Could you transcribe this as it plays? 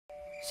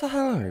So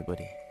hello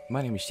everybody,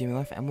 my name is Jamie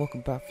Life and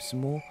welcome back for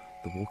some more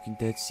The Walking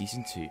Dead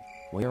Season 2.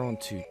 We are on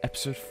to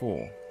Episode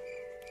 4,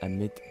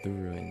 Amid the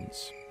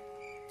Ruins.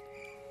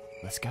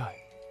 Let's go.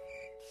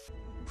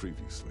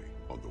 Previously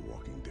on The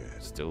Walking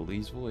Dead. Still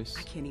Lee's voice.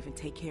 I can't even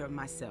take care of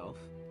myself.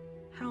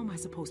 How am I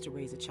supposed to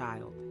raise a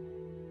child?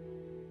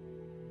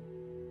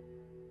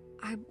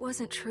 I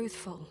wasn't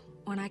truthful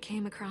when I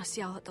came across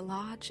y'all at the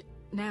lodge.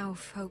 Now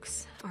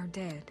folks are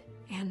dead,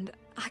 and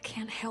I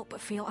can't help but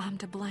feel I'm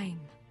to blame.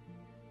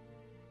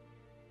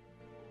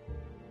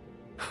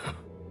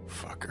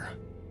 Fucker.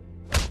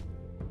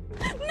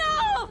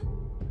 No!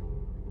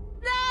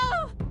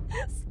 No!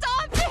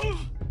 Stop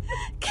me!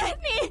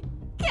 Kenny!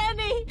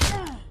 Kenny!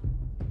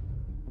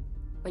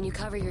 When you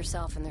cover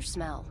yourself in their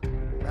smell,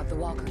 rub the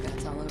walker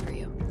guts all over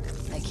you.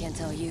 They can't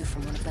tell you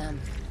from one of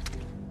them.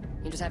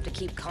 You just have to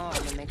keep calm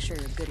and make sure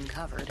you're good and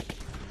covered.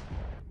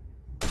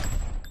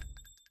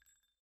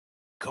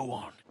 Go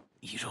on.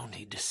 You don't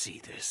need to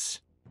see this.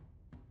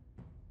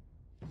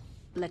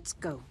 Let's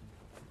go.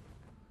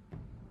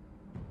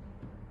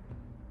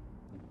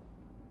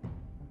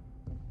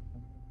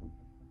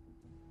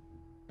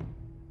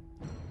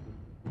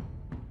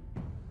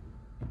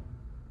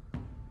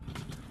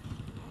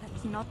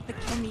 That's not the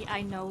Kenny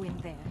I know in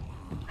there.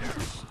 I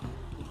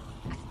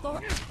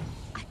thought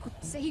I could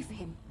save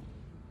him.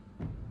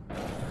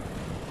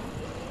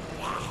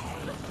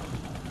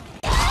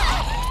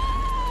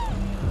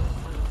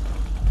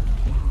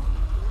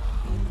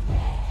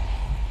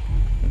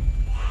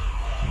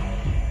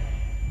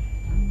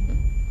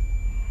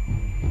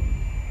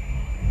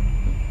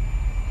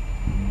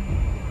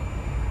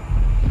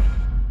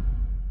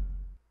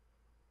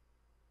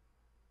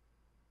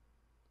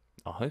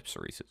 I hope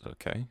Cerise is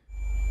okay.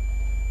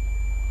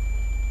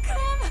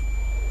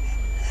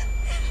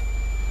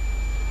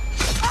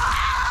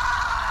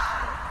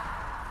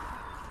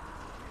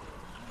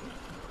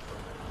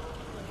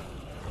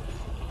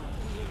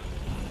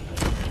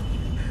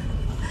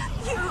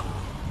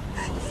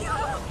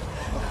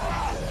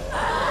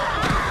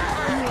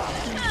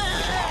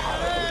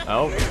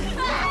 Oh. Okay.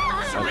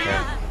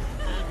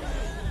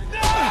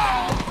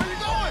 Where you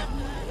going?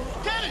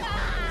 Kenny!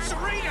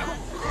 Serena!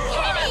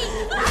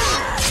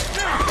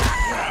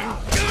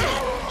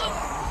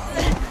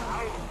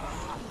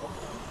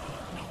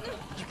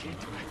 You can't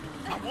do it.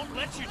 I won't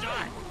let you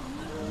die.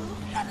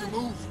 You have to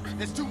move.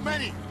 There's too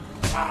many.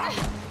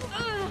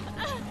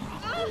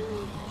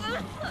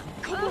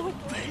 Come on,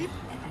 babe.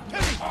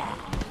 Kenny!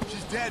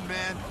 She's dead,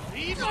 man.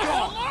 Leave her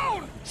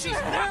alone! She's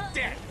not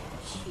dead!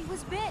 She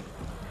was bit.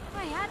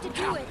 I had to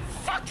do How it.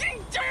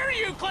 fucking dare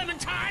you,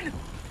 Clementine!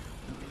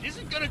 It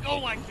isn't gonna go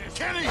like this.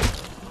 Kenny!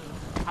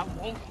 I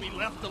won't be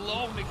left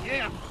alone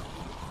again.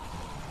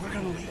 We're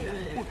gonna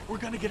leave. We're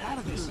gonna get out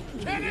of this.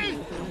 Kenny!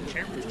 I don't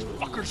care what you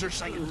fuckers are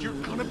saying. You're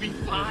gonna be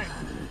fine.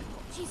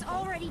 She's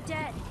already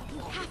dead. We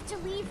have to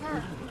leave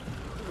her.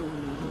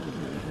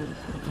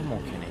 Come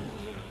on, Kenny.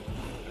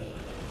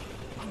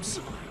 I'm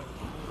sorry.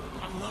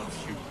 I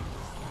love you.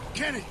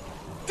 Kenny!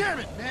 Damn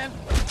it, man!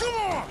 Come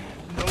on!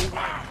 No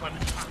right,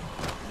 Clementine.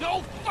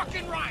 No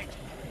fucking right!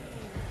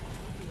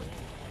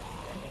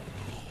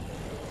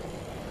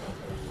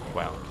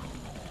 Wow.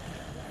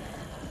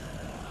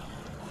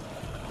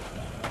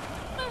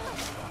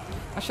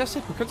 Actually, that's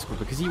hypocritical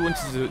because he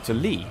wanted to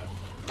leave.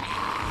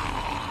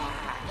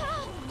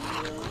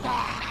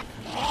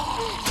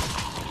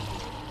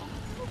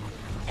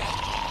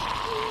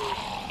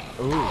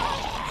 Ooh.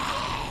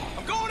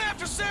 I'm going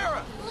after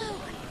Sarah!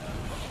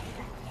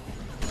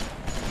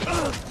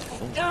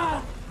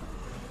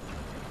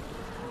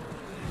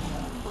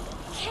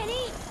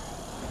 Kenny!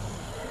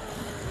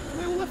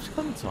 Where left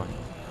Clementine?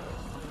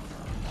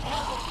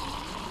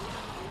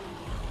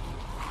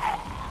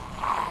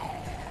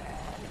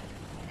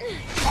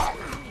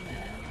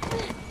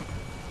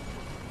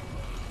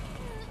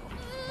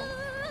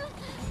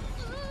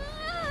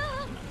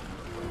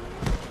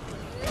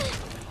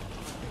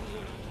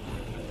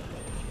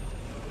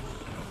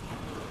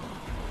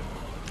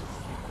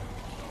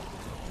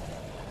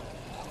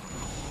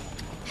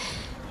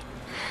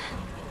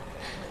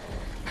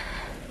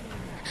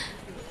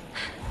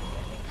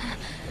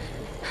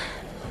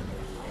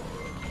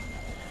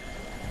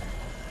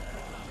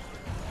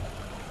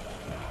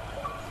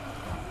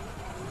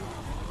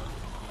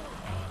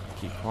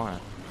 Keep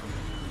quiet.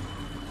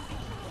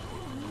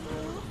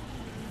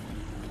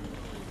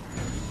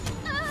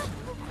 I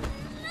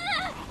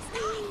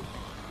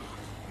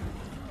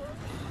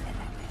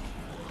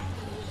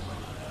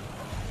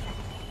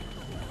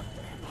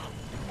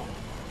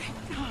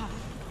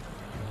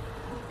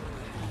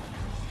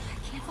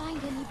can't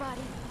find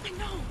anybody. I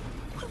know.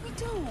 What do we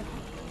do?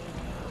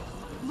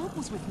 Luke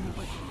was with me,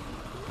 but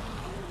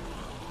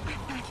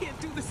I can't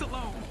do this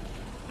alone.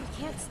 We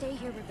can't stay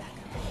here,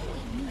 Rebecca.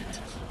 We need to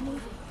keep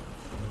moving.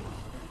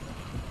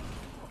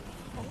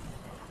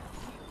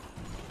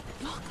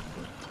 Look,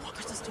 the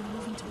walkers are still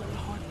moving toward the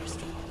hardware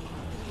store.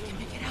 We can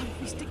make it out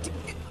if we stick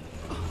together.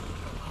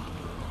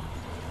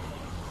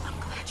 I'm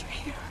glad you're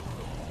here.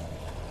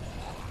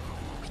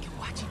 We can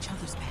watch each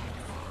other's back.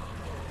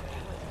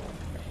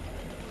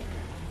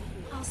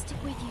 I'll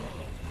stick with you.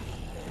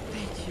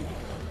 Thank you.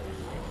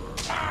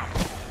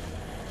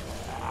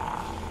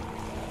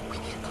 We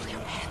can look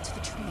ahead to the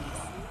trees.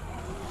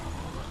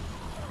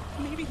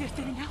 Maybe they're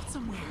thinning out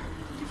somewhere.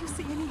 Do you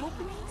see any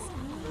openings?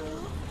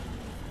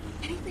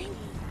 Anything?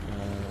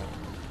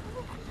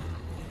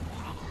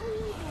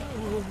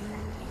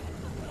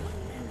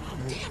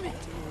 Damn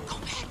it! Go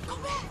back! Go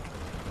back!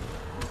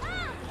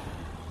 Ah!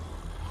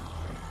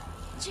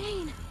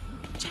 Jane!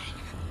 Jane,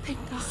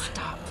 thank God.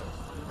 Stop.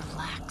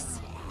 Relax.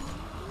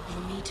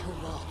 You need to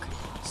walk.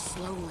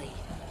 Slowly.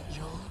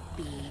 You'll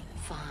be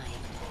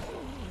fine.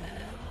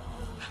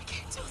 I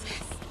can't do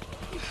this.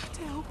 You have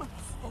to help us.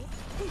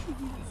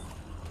 Please.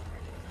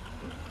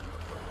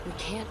 We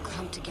can't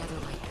come together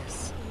like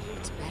this.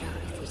 It's better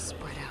if we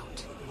spread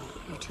out.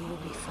 You two will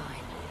be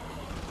fine.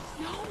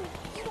 No,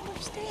 you don't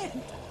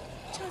understand.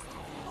 Just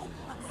help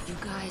us. You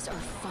guys are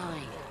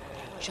fine.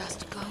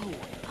 Just go.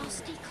 I'll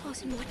stay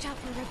close and watch out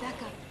for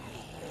Rebecca.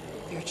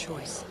 Your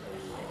choice.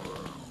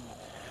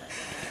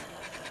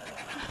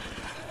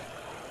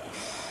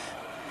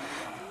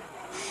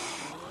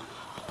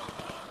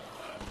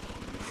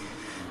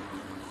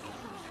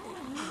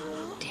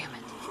 Damn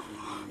it.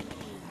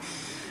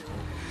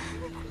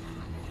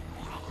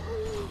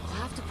 We'll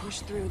have to push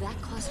through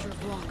that cluster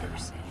of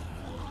walkers.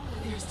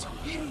 There's too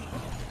many.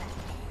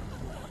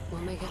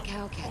 We'll make a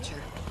cow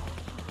catcher.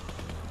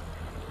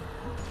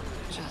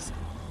 Just...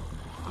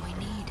 we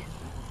need...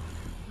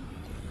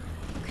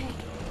 Okay,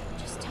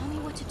 just tell me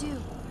what to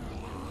do.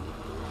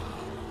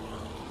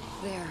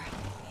 There.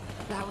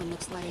 That one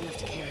looks light enough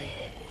to carry.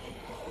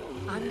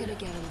 I'm gonna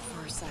get on the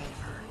far side of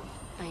her.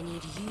 I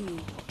need you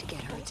to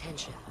get her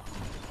attention.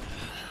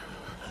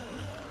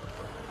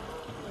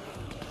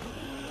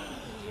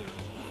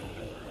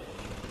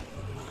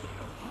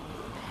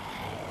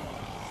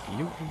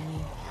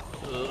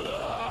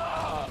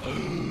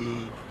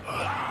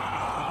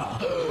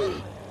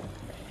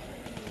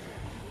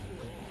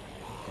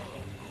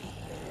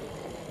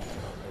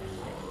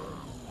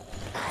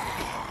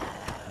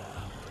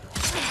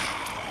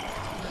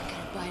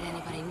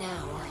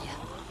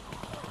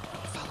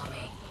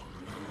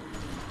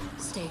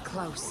 Stay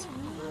close.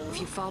 If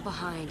you fall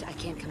behind, I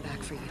can't come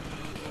back for you.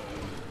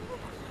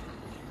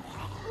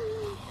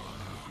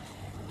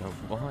 Don't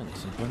fall behind,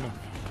 simple enough.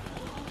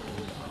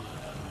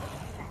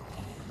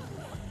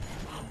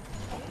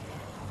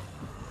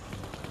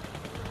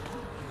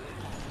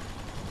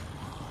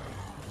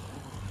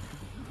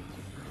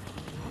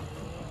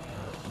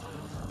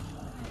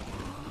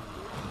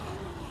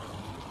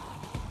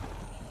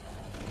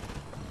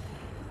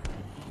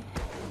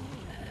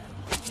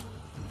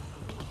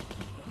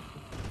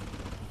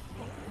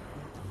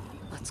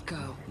 Let's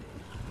go.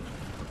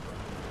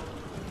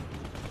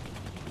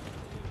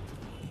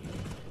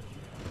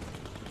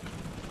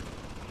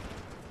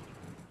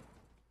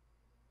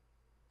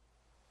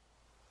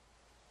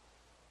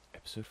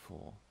 Episode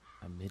 4,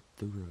 Amid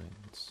the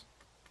Ruins.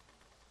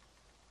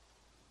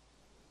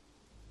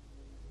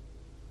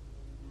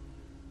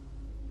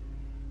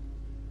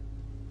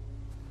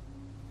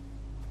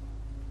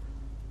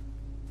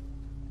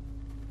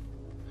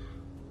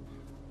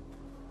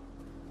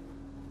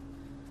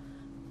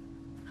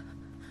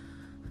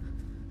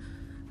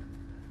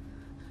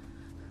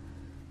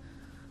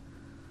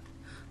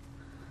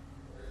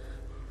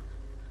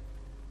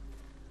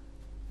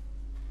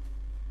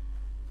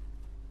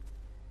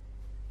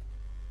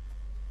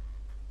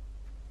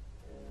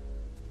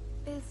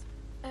 Is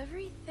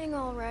everything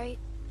all right?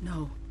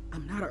 No,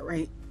 I'm not all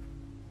right.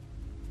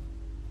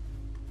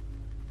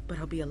 But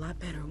I'll be a lot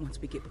better once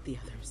we get with the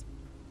others.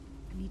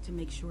 I need to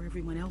make sure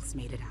everyone else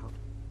made it out.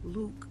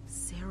 Luke,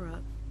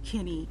 Sarah,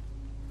 Kenny.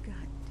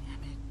 God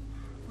damn it.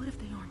 What if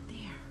they aren't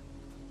there?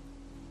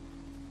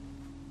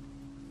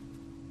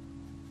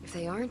 If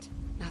they aren't,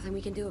 nothing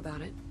we can do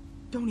about it.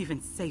 Don't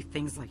even say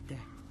things like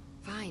that.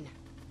 Fine.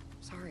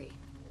 Sorry.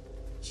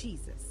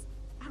 Jesus.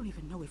 I don't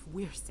even know if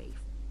we're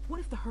safe. What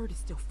if the herd is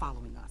still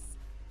following us?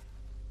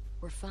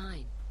 We're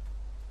fine.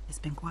 It's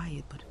been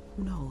quiet, but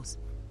who knows?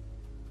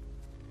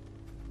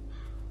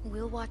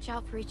 We'll watch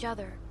out for each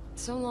other.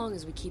 So long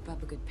as we keep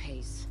up a good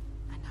pace.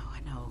 I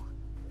know.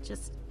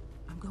 Just,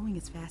 I'm going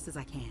as fast as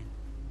I can.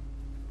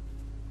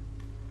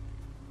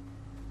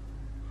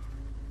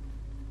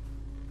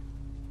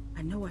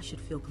 I know I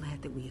should feel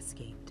glad that we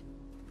escaped,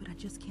 but I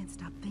just can't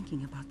stop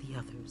thinking about the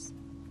others.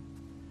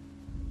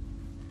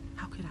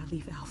 How could I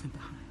leave Alvin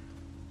behind?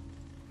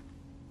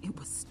 It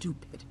was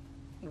stupid.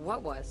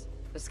 What was?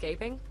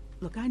 Escaping?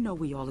 Look, I know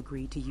we all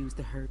agreed to use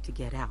the herd to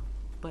get out,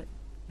 but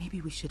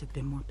maybe we should have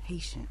been more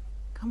patient.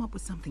 Come up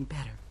with something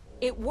better.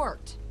 It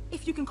worked.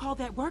 If you can call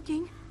that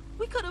working,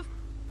 we could have...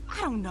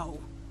 I don't know.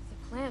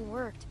 The plan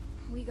worked.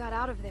 We got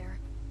out of there.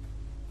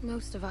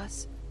 Most of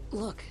us.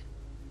 Look,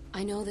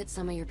 I know that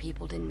some of your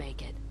people didn't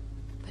make it,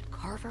 but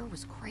Carver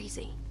was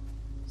crazy.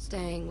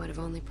 Staying would have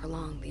only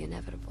prolonged the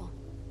inevitable.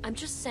 I'm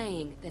just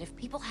saying that if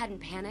people hadn't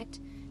panicked,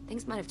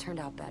 things might have turned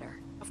out better.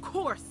 Of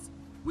course!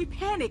 We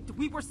panicked!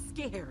 We were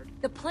scared!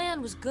 The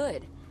plan was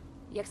good.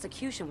 The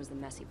execution was the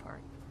messy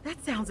part.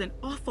 That sounds an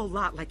awful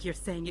lot like you're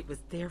saying it was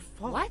their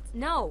fault. What?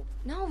 No.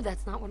 No,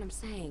 that's not what I'm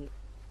saying.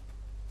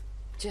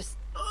 Just...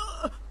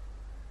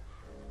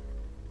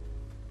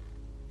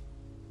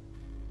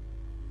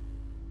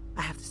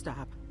 I have to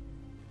stop.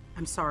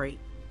 I'm sorry.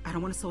 I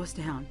don't want to slow us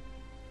down.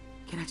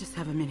 Can I just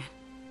have a minute?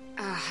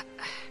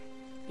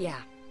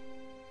 Yeah.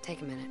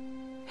 Take a minute.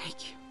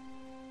 Thank you.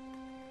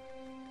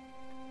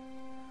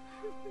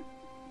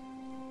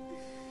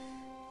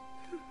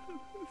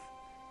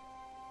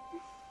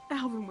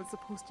 Alvin was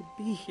supposed to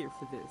be here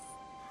for this.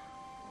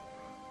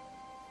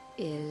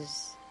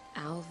 Is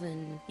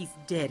Alvin... He's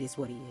dead is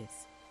what he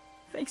is.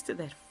 Thanks to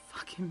that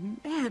fucking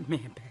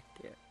madman back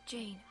there.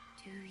 Jane,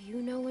 do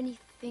you know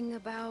anything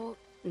about...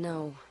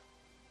 No,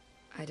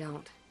 I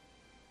don't.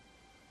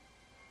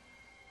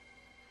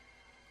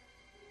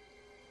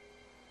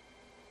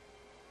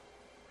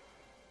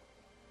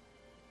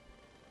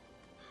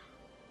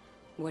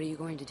 What are you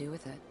going to do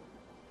with it?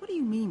 What do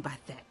you mean by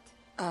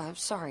that?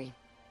 Sorry.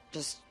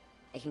 Just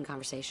making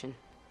conversation.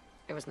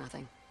 It was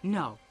nothing.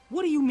 No.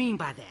 What do you mean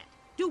by that?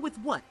 Do with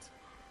what?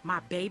 My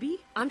baby?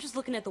 I'm just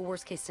looking at the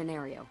worst case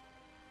scenario.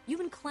 You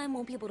and Clem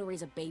won't be able to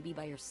raise a baby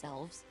by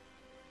yourselves.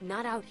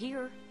 Not out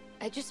here.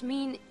 I just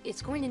mean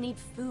it's going to need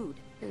food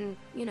and,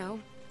 you know,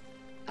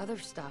 other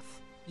stuff.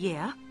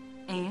 Yeah,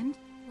 and?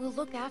 We'll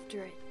look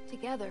after it,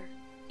 together.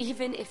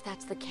 Even if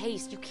that's the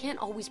case, you can't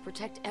always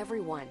protect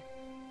everyone.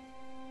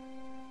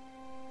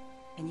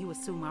 And you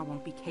assume I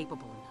won't be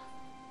capable enough.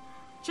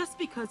 Just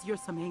because you're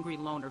some angry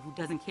loner who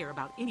doesn't care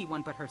about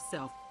anyone but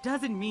herself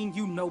doesn't mean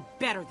you know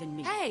better than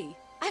me. Hey,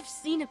 I've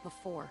seen it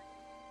before.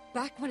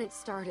 Back when it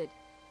started,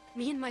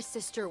 me and my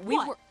sister, we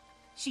were...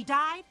 She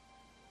died?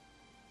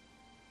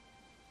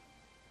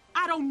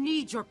 I don't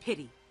need your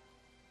pity.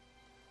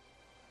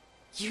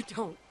 You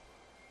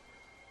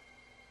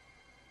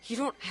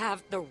don't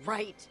have the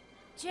right.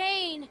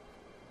 Jane!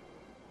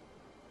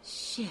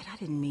 Shit, I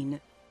didn't mean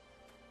it.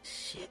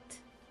 Shit.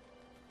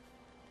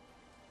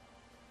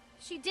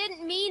 She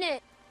didn't mean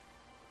it.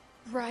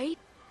 Right?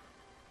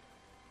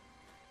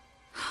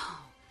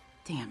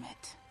 Damn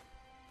it.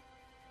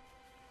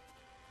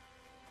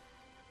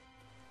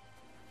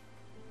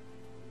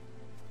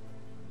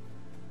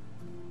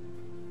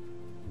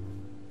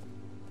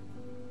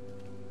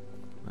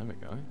 There we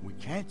go. We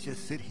can't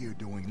just sit here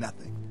doing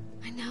nothing.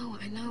 I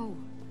know.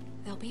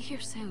 They'll be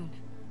here soon.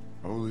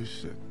 Holy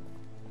shit.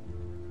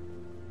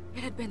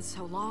 It had been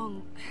so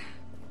long.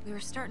 We were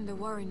starting to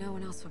worry no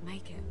one else would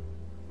make it.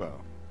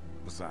 Well,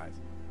 besides.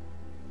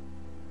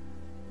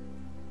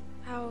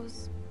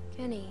 How's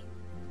Kenny?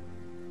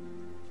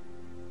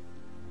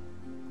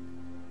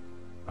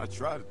 I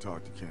tried to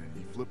talk to Kenny.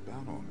 He flipped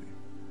out on me.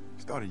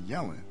 Started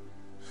yelling.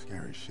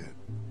 Scary shit.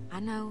 I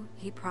know,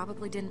 he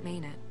probably didn't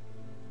mean it.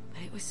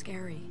 But it was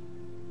scary.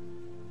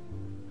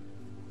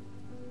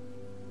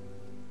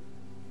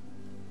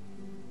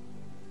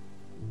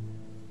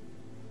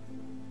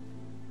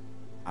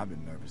 I've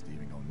been nervous to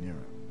even go near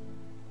him.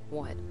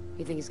 What?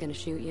 You think he's gonna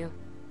shoot you?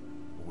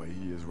 The way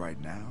he is right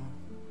now?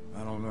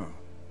 I don't know.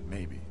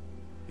 Maybe.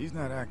 He's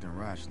not acting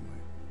rationally.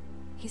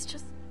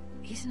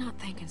 He's not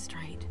thinking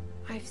straight.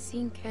 I've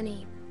seen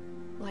Kenny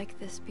like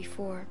this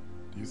before.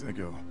 Do you think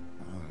he'll,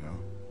 I don't know,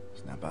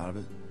 snap out of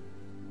it?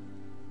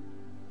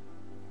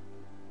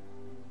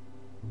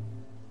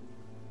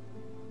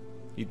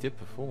 You did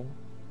before.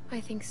 I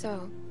think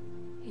so.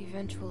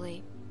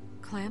 Eventually.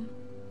 Clem,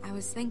 I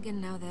was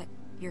thinking now that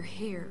you're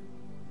here,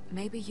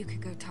 maybe you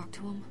could go talk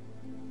to him?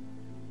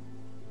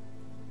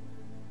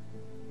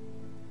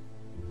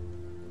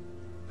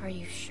 Are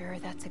you sure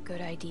that's a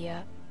good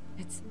idea?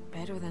 It's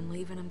better than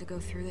leaving him to go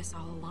through this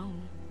all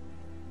alone.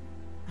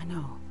 I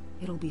know.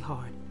 It'll be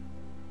hard.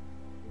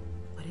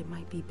 But it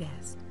might be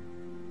best.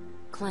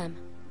 Clem,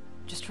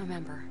 just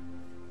remember,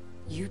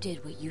 you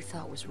did what you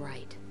thought was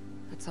right.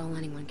 That's all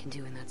anyone can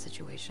do in that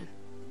situation.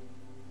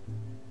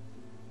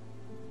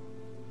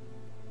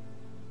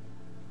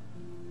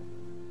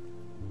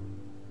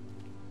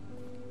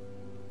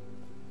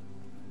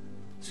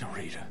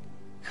 Sarita,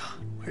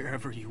 God,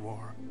 wherever you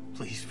are,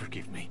 please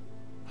forgive me.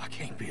 I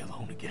can't be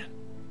alone again.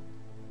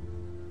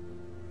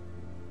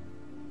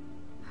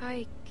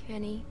 Hi,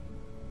 Kenny.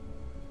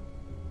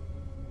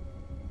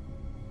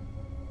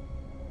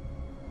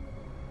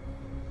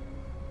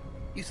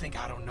 You think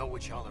I don't know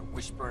what y'all are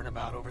whispering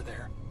about over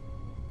there?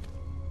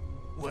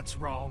 What's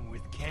wrong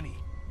with Kenny?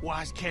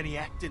 Why's Kenny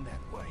acting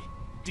that way?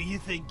 Do you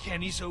think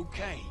Kenny's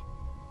okay?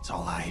 It's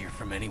all I hear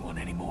from anyone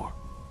anymore.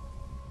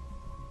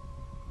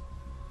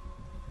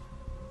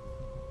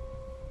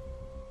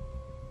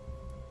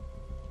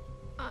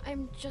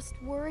 I'm just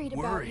worried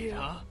about you. Worried,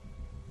 huh?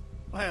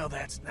 Well,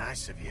 that's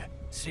nice of you,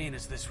 seeing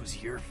as this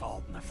was your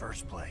fault in the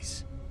first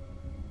place.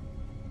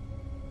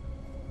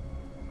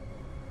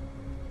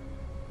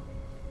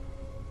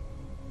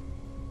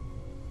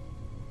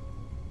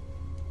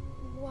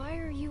 Why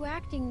are you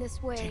acting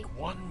this way? Take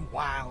one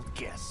wild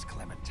guess,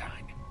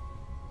 Clementine.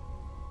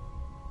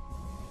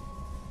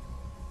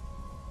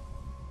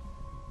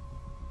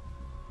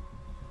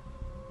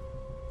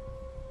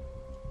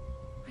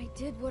 I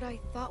did what I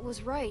thought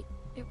was right.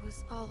 It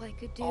was all I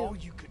could do. All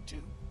you could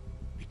do?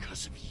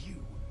 Because of you,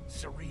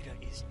 Sarita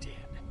is dead.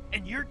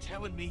 And you're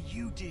telling me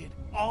you did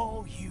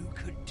all you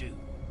could do?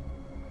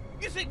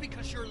 You think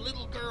because you're a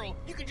little girl,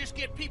 you can just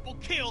get people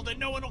killed and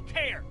no one will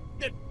care?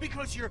 That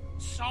because you're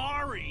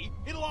sorry,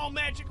 it'll all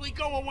magically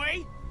go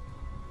away?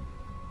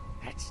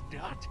 That's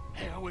not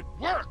how it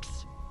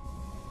works!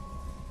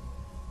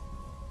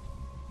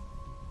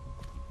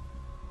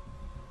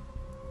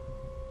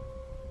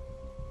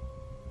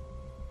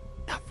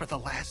 Now for the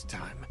last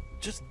time,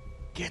 just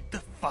get the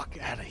fuck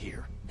out of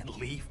here and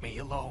leave me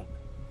alone.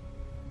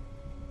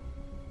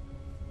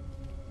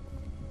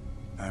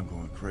 I'm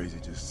going crazy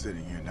just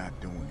sitting here not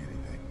doing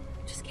anything.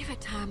 Just give it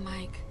time,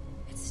 Mike.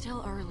 It's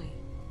still early.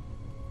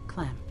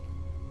 Clem,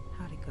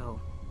 how'd it go?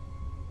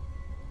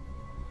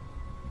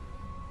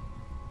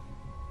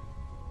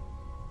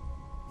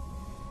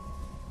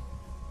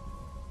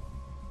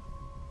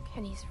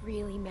 Kenny's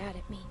really mad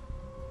at me.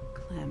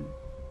 Clem,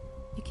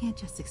 you can't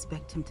just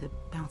expect him to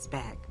bounce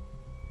back.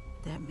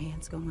 That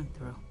man's going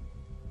through.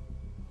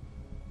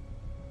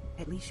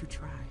 At least you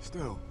tried.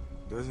 Still,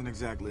 doesn't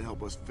exactly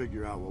help us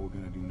figure out what we're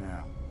gonna do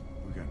now.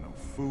 We got no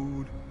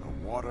food,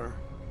 no water,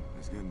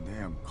 it's getting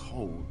damn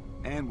cold,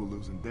 and we're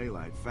losing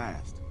daylight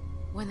fast.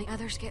 When the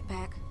others get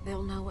back,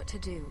 they'll know what to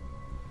do.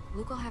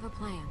 Luke will have a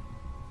plan.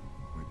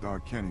 We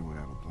thought Kenny would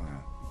have a plan.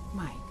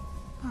 Mike,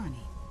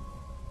 Bonnie.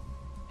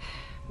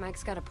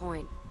 Mike's got a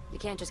point. You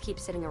can't just keep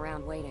sitting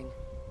around waiting.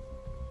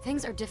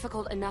 Things are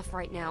difficult enough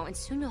right now, and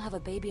soon you'll have a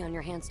baby on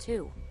your hands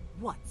too.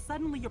 What,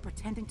 suddenly you're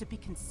pretending to be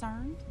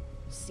concerned?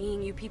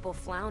 Seeing you people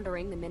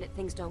floundering the minute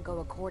things don't go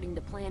according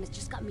to plan has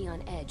just got me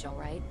on edge,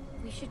 alright?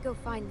 We should go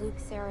find Luke,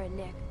 Sarah, and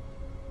Nick.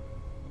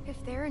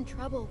 If they're in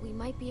trouble, we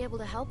might be able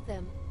to help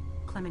them.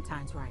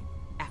 Clementine's right.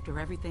 After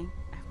everything,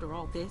 after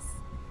all this,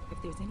 if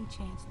there's any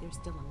chance they're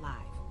still alive,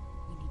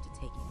 we need to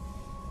take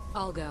it.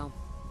 I'll go.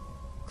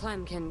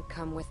 Clem can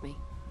come with me.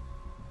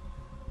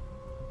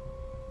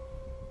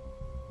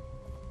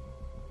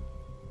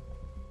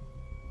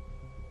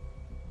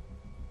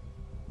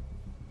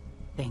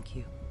 Thank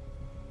you.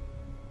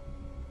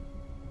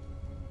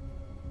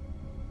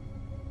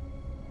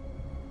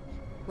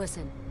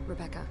 Listen,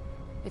 Rebecca,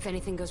 if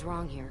anything goes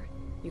wrong here,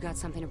 you got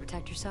something to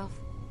protect yourself?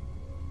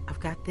 I've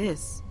got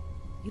this.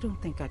 You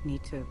don't think I'd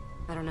need to...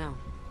 I don't know,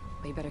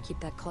 but you better keep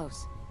that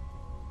close.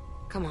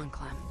 Come on,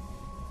 Clem.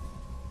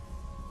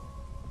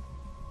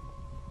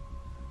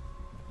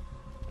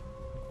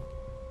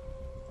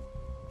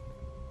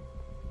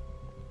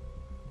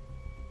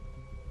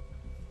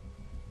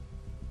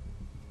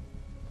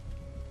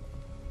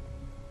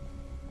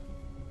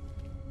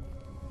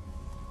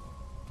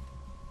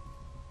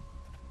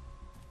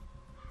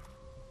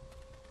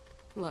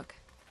 Look,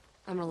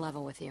 I'm gonna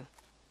level with you.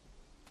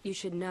 You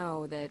should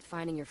know that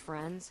finding your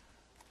friends,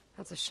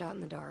 that's a shot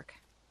in the dark.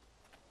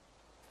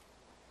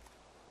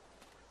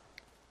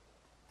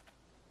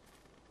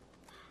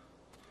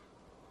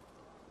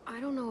 I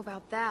don't know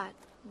about that.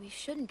 We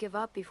shouldn't give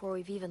up before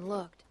we've even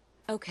looked.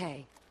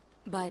 Okay,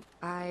 but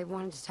I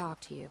wanted to talk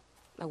to you,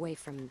 away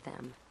from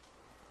them.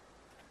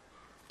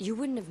 You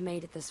wouldn't have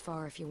made it this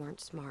far if you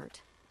weren't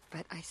smart,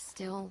 but I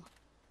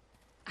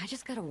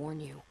just gotta warn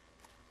you.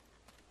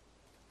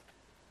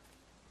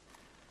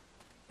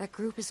 That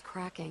group is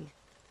cracking.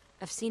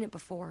 I've seen it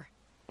before.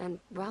 And,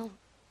 well,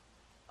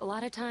 a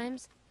lot of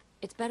times,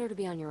 it's better to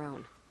be on your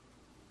own.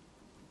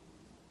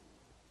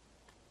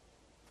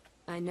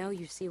 I know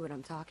you see what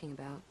I'm talking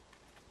about.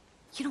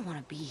 You don't want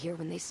to be here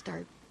when they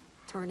start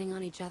turning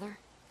on each other.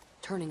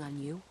 Turning on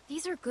you.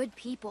 These are good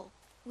people.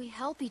 We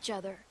help each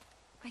other.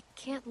 I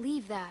can't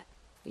leave that.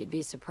 You'd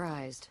be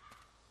surprised.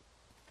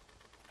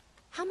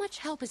 How much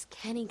help is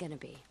Kenny gonna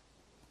be?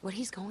 What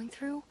he's going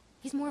through?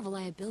 He's more of a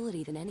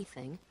liability than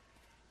anything.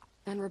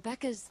 And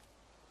Rebecca's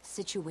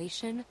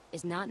situation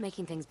is not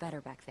making things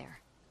better back there.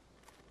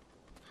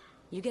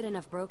 You get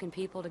enough broken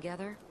people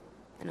together,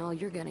 and all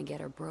you're gonna get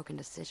are broken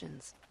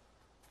decisions.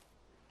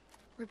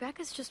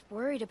 Rebecca's just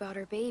worried about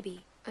her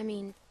baby. I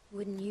mean,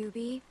 wouldn't you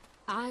be?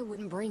 I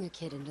wouldn't bring a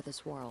kid into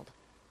this world.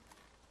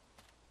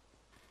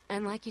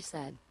 And like you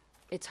said,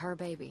 it's her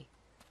baby,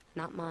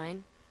 not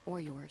mine or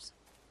yours.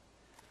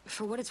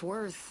 For what it's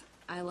worth,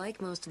 I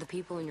like most of the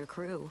people in your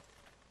crew,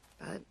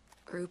 but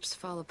groups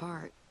fall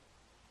apart.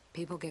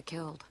 People get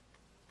killed.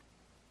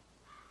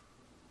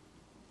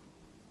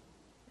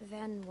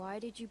 Then why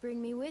did you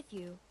bring me with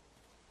you?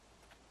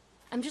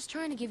 I'm just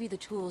trying to give you the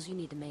tools you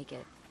need to make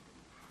it.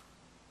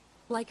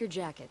 Like your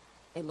jacket.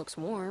 It looks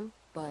warm,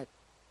 but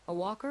a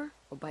walker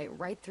will bite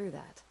right through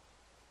that.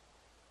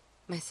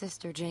 My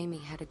sister Jamie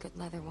had a good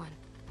leather one.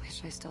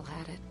 Wish I still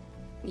had it.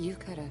 You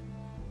coulda.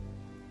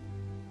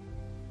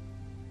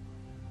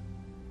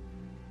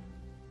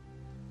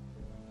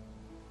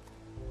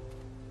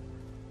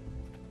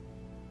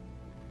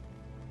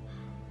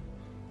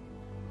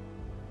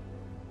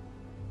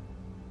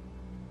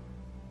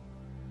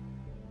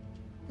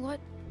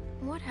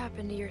 What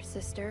happened to your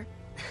sister?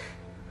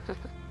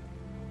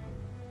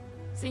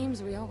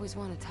 Seems we always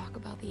want to talk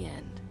about the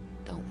end,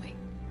 don't we?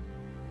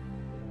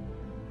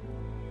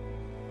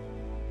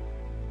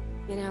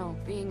 You know,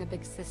 being a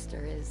big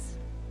sister is,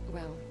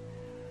 well,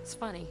 it's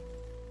funny.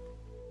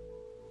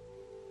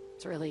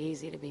 It's really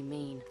easy to be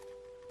mean.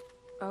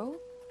 Oh?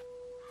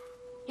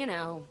 You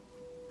know,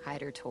 hide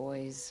her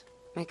toys,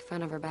 make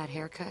fun of her bad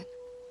haircut,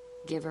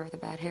 give her the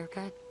bad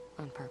haircut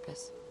on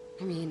purpose.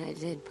 I mean, I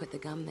did put the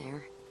gum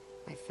there.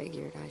 I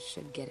figured I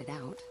should get it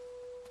out.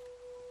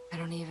 I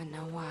don't even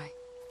know why.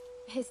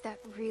 Is that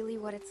really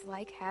what it's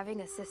like having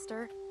a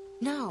sister?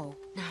 No,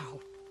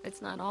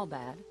 it's not all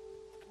bad,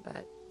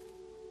 but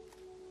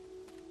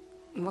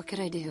what could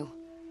I do?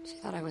 She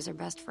thought I was her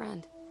best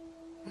friend.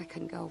 I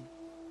couldn't go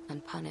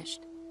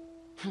unpunished.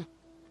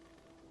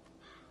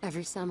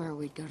 Every summer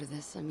we'd go to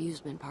this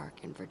amusement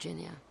park in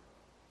Virginia.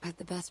 But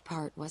the best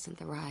part wasn't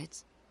the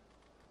rides.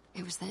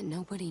 It was that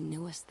nobody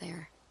knew us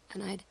there,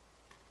 and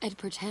I'd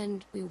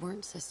pretend we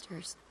weren't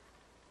sisters.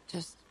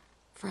 Just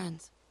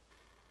friends.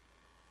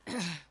 All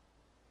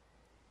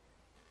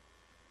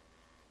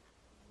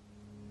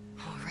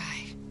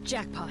right,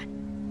 jackpot.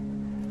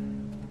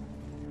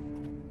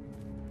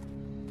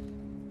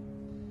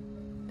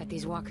 Bet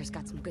these walkers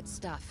got some good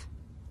stuff.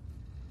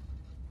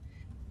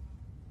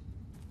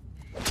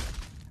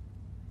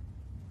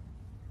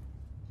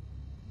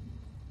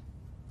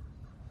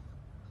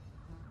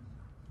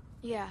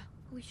 Yeah,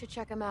 we should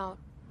check them out.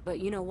 But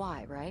you know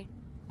why, right?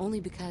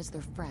 Only because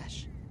they're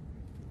fresh.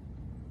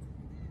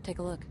 Take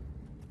a look.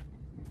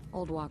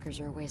 Old walkers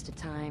are a waste of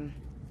time.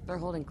 They're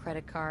holding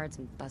credit cards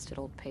and busted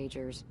old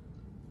pagers.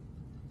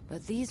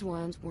 But these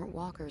ones weren't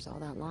walkers all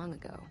that long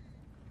ago.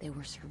 They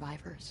were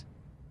survivors.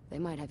 They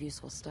might have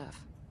useful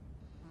stuff.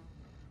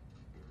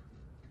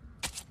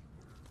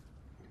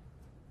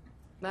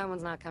 That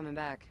one's not coming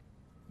back.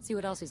 See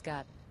what else he's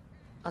got.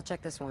 I'll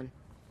check this one.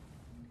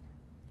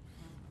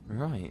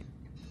 Right.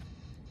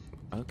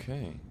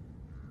 Okay.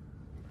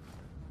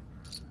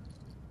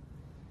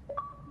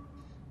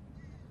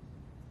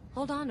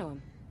 Hold on to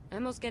him.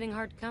 Ammo's getting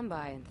hard to come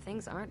by, and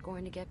things aren't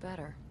going to get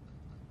better.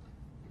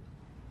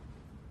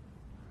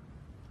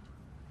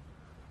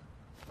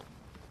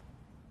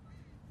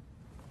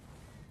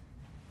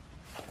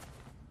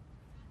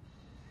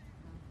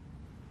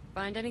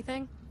 Find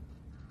anything?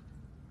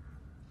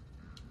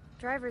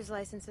 Driver's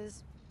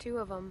licenses. 2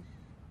 of them.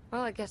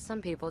 Well, I guess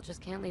some people just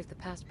can't leave the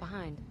past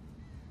behind.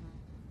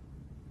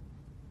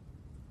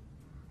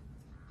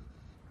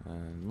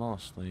 And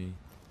lastly...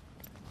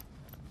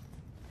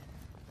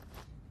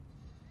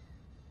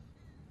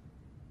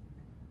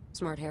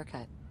 Smart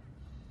haircut.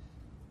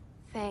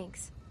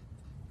 Thanks.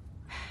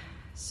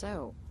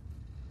 So,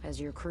 has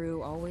your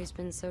crew always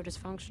been so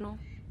dysfunctional?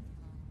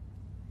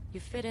 You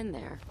fit in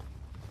there,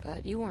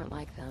 but you weren't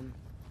like them.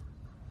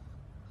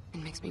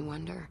 It makes me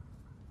wonder.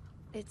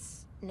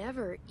 It's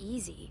never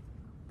easy,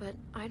 but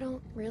I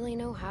don't really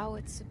know how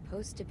it's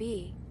supposed to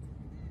be.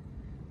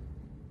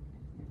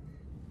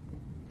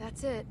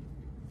 That's it.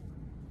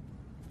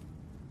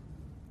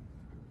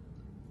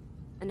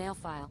 A nail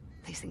file.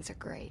 These things are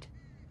great.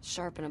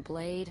 Sharpen a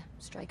blade,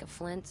 strike a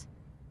flint.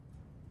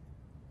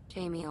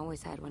 Jamie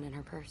always had one in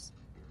her purse.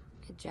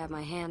 It jabbed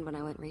my hand when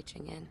I went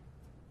reaching in.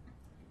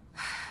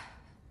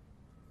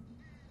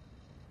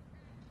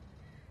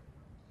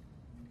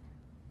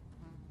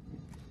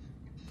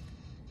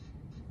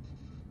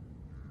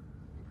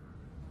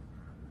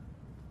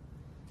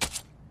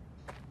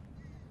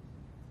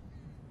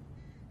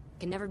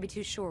 Can never be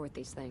too sure with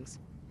these things.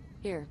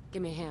 Here,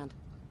 give me a hand.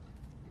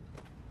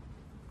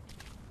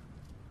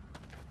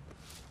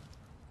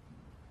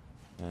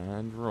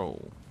 And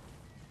roll.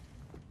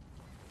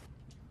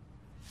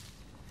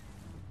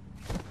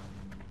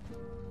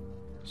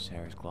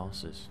 Sarah's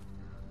glasses.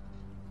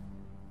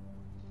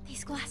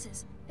 These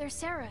glasses, they're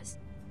Sarah's.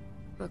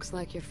 Looks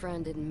like your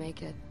friend didn't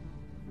make it.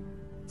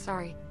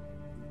 Sorry.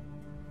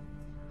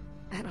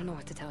 I don't know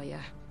what to tell you.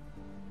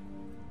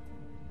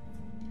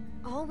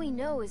 All we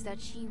know is that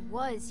she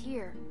was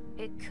here.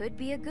 It could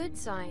be a good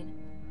sign.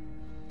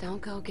 Don't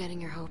go getting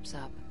your hopes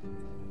up.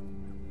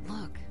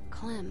 Look,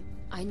 Clem,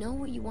 I know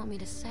what you want me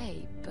to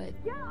say, but...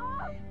 Get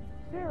off!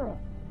 Sarah!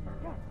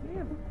 God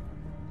damn it!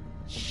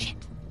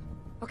 Shit!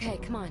 Okay,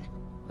 come on.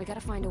 We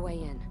gotta find a way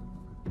in.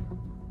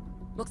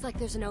 Looks like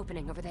there's an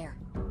opening over there.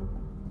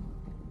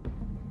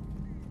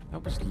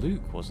 That was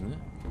Luke, wasn't it?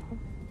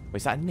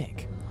 Was that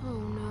Nick? Oh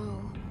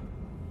no.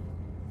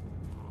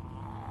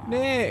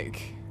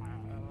 Nick!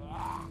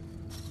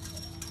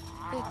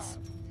 It's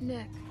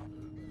Nick.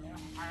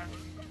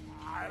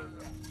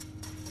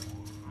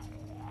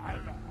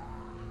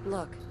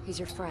 Look, he's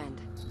your friend.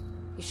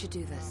 You should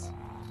do this.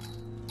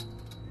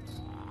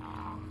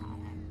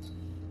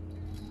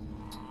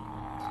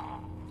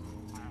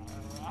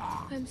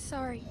 I'm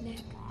sorry, Nick.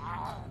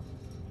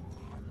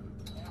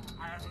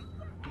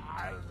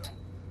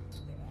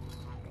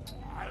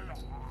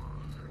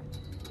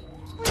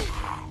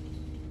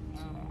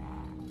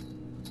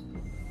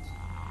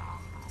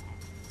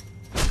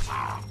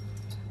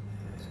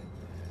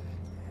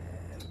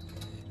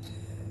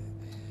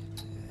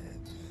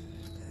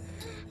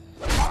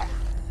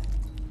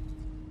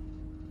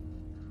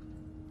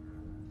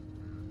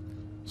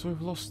 So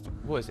we've lost,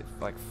 what is it,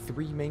 like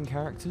 3 main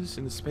characters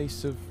in the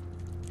space of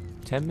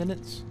 10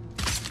 minutes?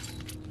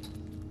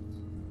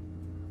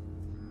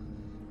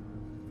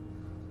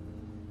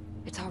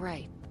 It's all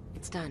right.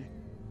 It's done.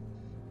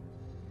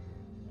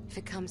 If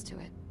it comes to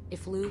it,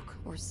 if Luke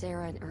or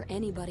Sarah or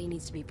anybody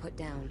needs to be put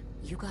down,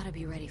 you gotta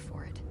be ready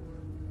for it.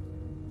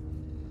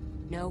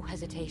 No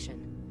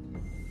hesitation.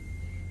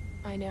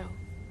 I know.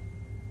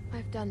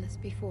 I've done this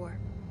before.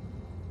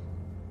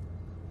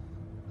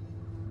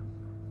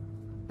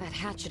 That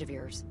hatchet of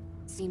yours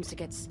seems to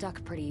get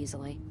stuck pretty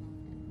easily.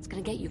 It's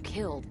gonna get you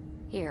killed.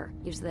 Here,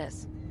 use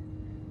this.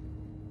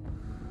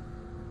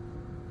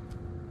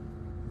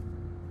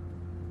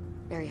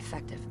 Very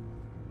effective.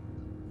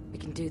 We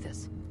can do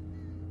this.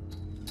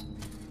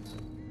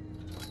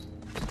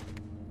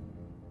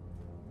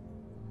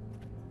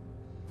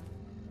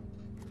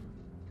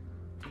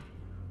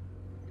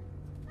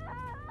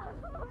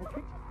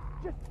 Okay,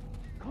 just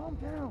calm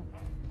down.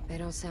 They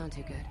don't sound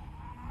too good.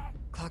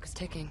 Clock is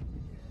ticking.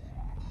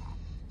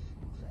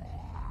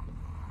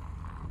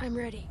 I'm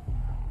ready.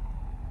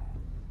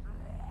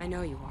 I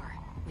know you are.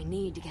 We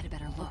need to get a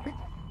better look.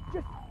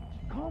 Just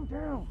calm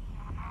down.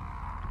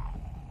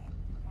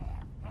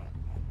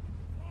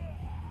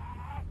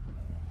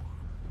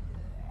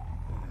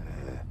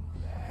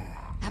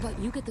 How about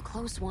you get the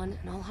close one,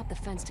 and I'll hop the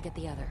fence to get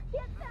the other.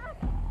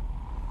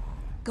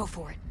 Go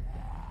for it.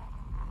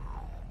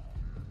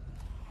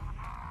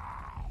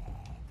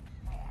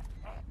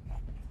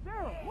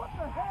 Sarah, what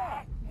the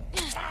hell?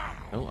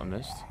 Oh, I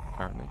missed,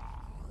 apparently.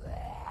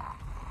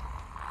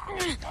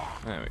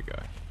 There we go.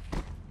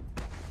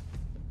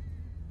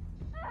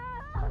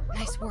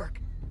 Nice work.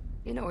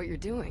 You know what you're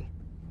doing.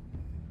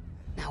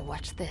 Now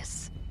watch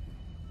this.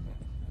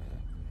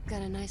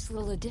 Got a nice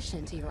little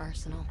addition to your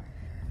arsenal.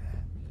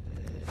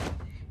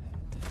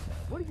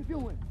 What are you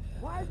doing?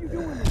 Why are you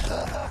doing this?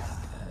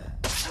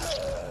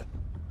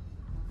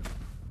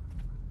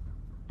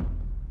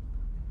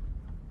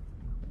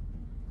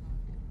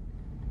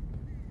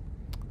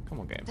 Come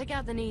on, game. Take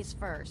out the knees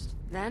first.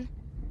 Then,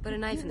 put a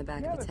knife in the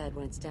back of its head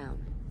when it's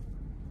down.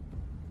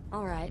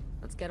 Alright,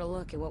 let's get a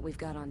look at what we've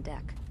got on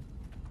deck.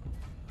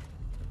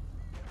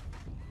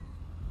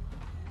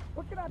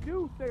 What can I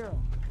do, Sarah?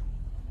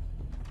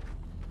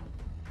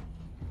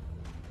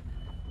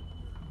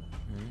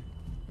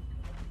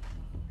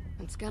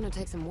 It's gonna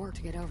take some work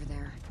to get over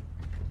there.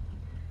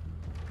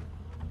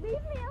 Leave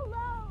me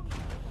alone!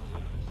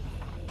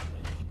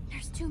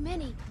 There's too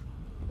many.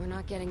 We're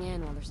not getting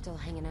in while they're still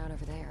hanging out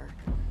over there.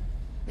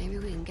 Maybe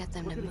we can get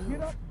them to move.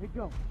 Get up and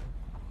go.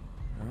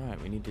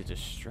 Alright, we need a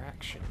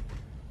distraction.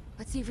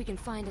 Let's see if we can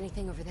find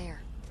anything over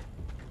there.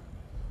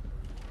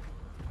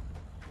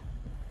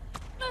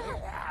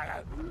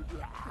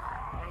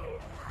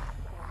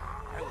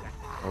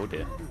 Oh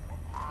dear.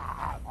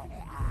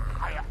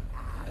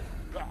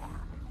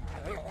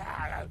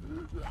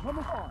 Come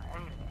on.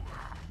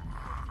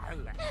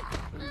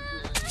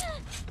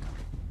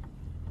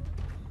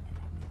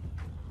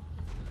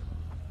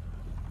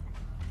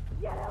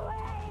 Get away!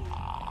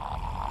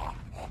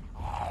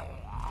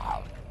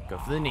 Go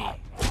for the knee.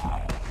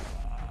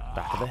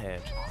 Back of the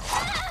head.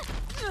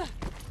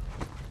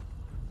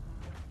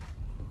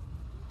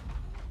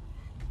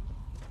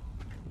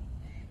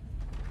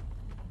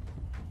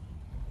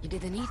 You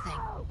did the knee thing.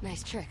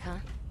 Nice trick, huh?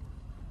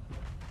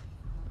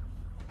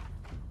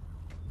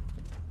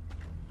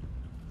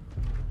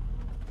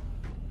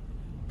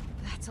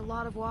 That's a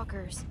lot of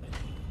walkers.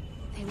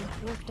 They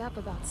look worked up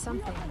about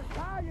something.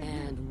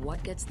 And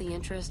what gets the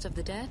interest of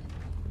the dead?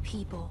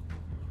 People.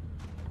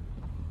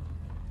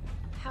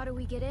 How do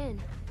we get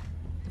in?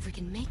 If we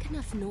can make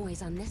enough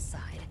noise on this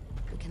side,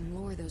 we can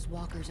lure those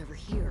walkers over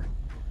here.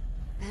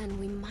 Then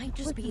we might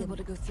just be able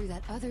to go through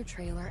that other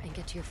trailer and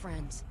get to your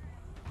friends.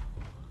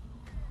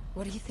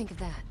 What do you think of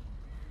that?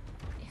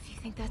 If you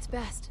think that's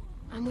best,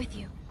 I'm with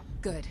you.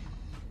 Good.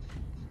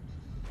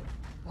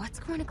 What's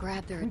going to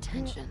grab their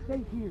attention?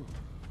 Stay here.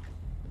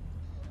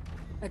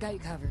 I got you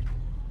covered.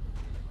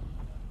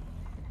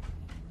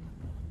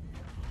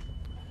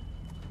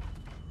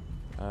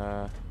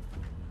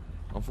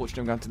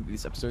 Unfortunately, I'm going to end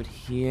this episode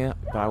here,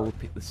 but I will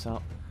pick this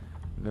up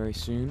very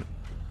soon.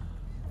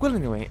 Well,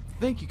 anyway,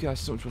 thank you guys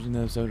so much for watching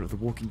another episode of The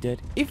Walking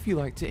Dead. If you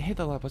liked it, hit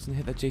that like button,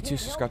 hit that J2,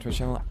 subscribe to my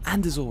channel,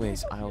 and as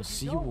always, I will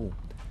see you all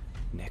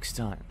next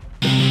time.